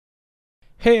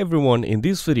Hey everyone, in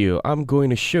this video I'm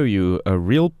going to show you a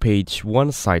Realpage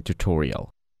Onesite tutorial.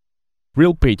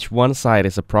 Realpage Onesite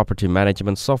is a property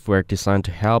management software designed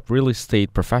to help real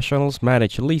estate professionals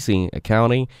manage leasing,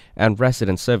 accounting, and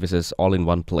resident services all in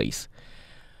one place.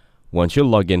 Once you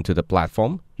log into the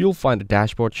platform, you'll find a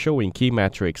dashboard showing key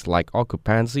metrics like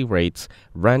occupancy rates,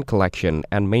 rent collection,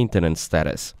 and maintenance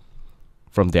status.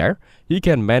 From there, you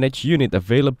can manage unit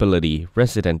availability,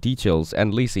 resident details,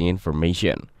 and leasing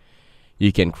information.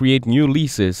 You can create new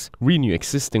leases, renew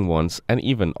existing ones, and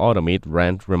even automate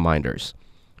rent reminders.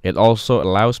 It also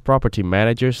allows property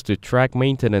managers to track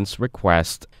maintenance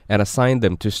requests and assign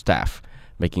them to staff,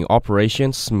 making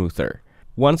operations smoother.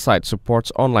 Onesite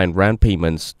supports online rent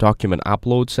payments, document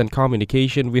uploads, and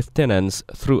communication with tenants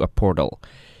through a portal.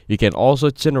 You can also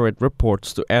generate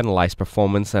reports to analyze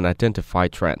performance and identify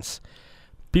trends.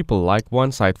 People like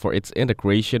Onesite for its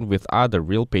integration with other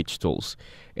Realpage tools,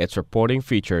 its reporting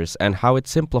features, and how it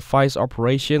simplifies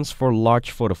operations for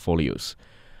large portfolios.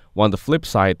 On the flip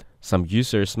side, some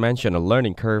users mention a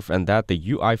learning curve and that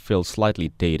the UI feels slightly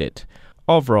dated.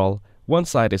 Overall,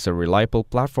 Onesite is a reliable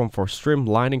platform for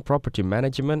streamlining property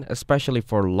management, especially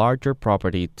for larger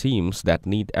property teams that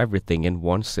need everything in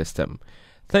one system.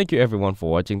 Thank you everyone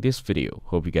for watching this video.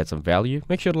 Hope you get some value.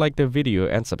 Make sure to like the video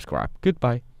and subscribe.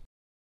 Goodbye.